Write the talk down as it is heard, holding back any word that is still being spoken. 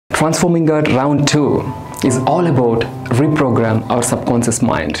Transforming at round 2 is all about reprogram our subconscious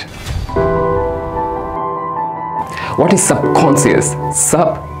mind. What is subconscious?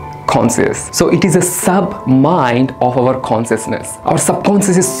 Subconscious. So it is a sub-mind of our consciousness. Our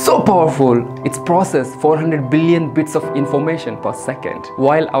subconscious is so powerful, it's processed 400 billion bits of information per second,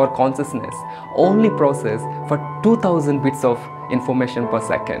 while our consciousness only processes for 2000 bits of information per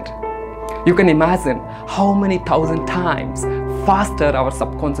second. You can imagine how many thousand times faster our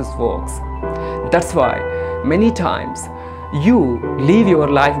subconscious works. That's why many times you live your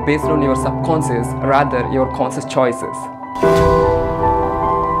life based on your subconscious rather your conscious choices.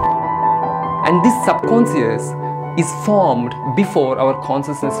 And this subconscious is formed before our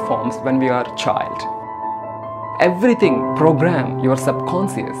consciousness forms when we are a child. Everything programs your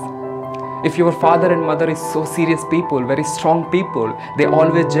subconscious. If your father and mother is so serious people, very strong people, they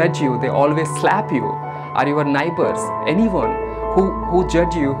always judge you, they always slap you, or your neighbors, anyone who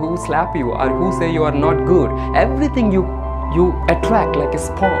judge you, who slap you, or who say you are not good, everything you attract like a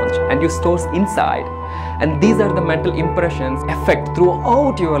sponge and you store inside. And these are the mental impressions affect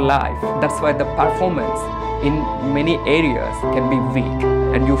throughout your life. That's why the performance in many areas can be weak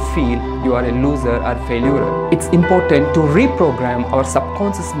and you feel you are a loser or failure. It's important to reprogram our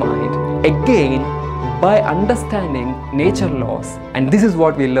subconscious mind again by understanding nature laws. And this is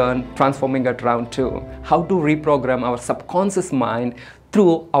what we learn transforming at round 2. How to reprogram our subconscious mind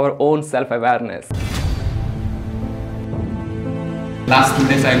through our own self-awareness. Last 2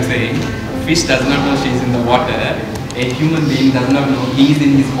 days I am saying, fish does not know she is in the water, a human being does not know he is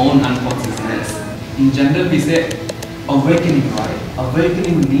in his own unconsciousness. In general we say awakening, right?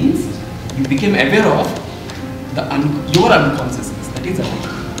 Awakening means you became aware of your unconsciousness, that is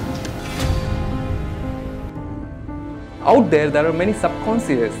awakening. Out there are many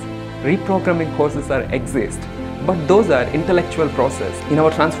subconscious reprogramming courses that exist, but those are intellectual process. In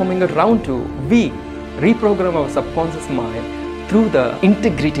our transforming at round 2, we reprogram our subconscious mind through the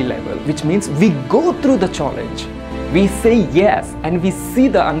integrity level, which means we go through the challenge. We say yes and we see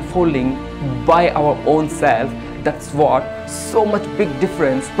the unfolding by our own self. That's what so much big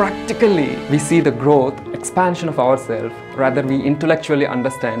difference practically. We see the growth, expansion of ourselves, rather we intellectually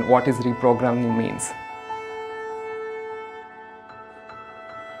understand what is reprogramming means.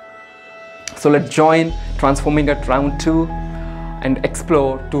 So let's join transforming at round 2 and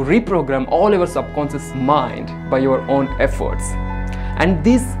explore to reprogram all your subconscious mind by your own efforts. And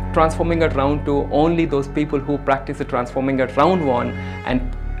this transforming at round 2, only those people who practice the transforming at round 1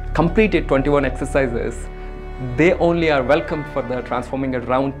 and completed 21 exercises, they only are welcome for the transforming at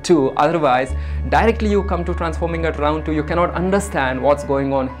round 2. Otherwise, directly you come to transforming at round 2, you cannot understand what's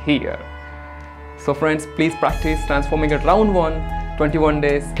going on here. So friends, please practice transforming at round 1. 21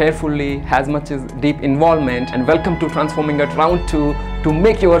 days carefully, as much as deep involvement, and welcome to transforming at round 2 to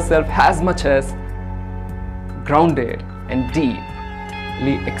make yourself as much as grounded and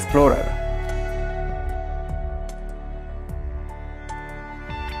deeply explorer.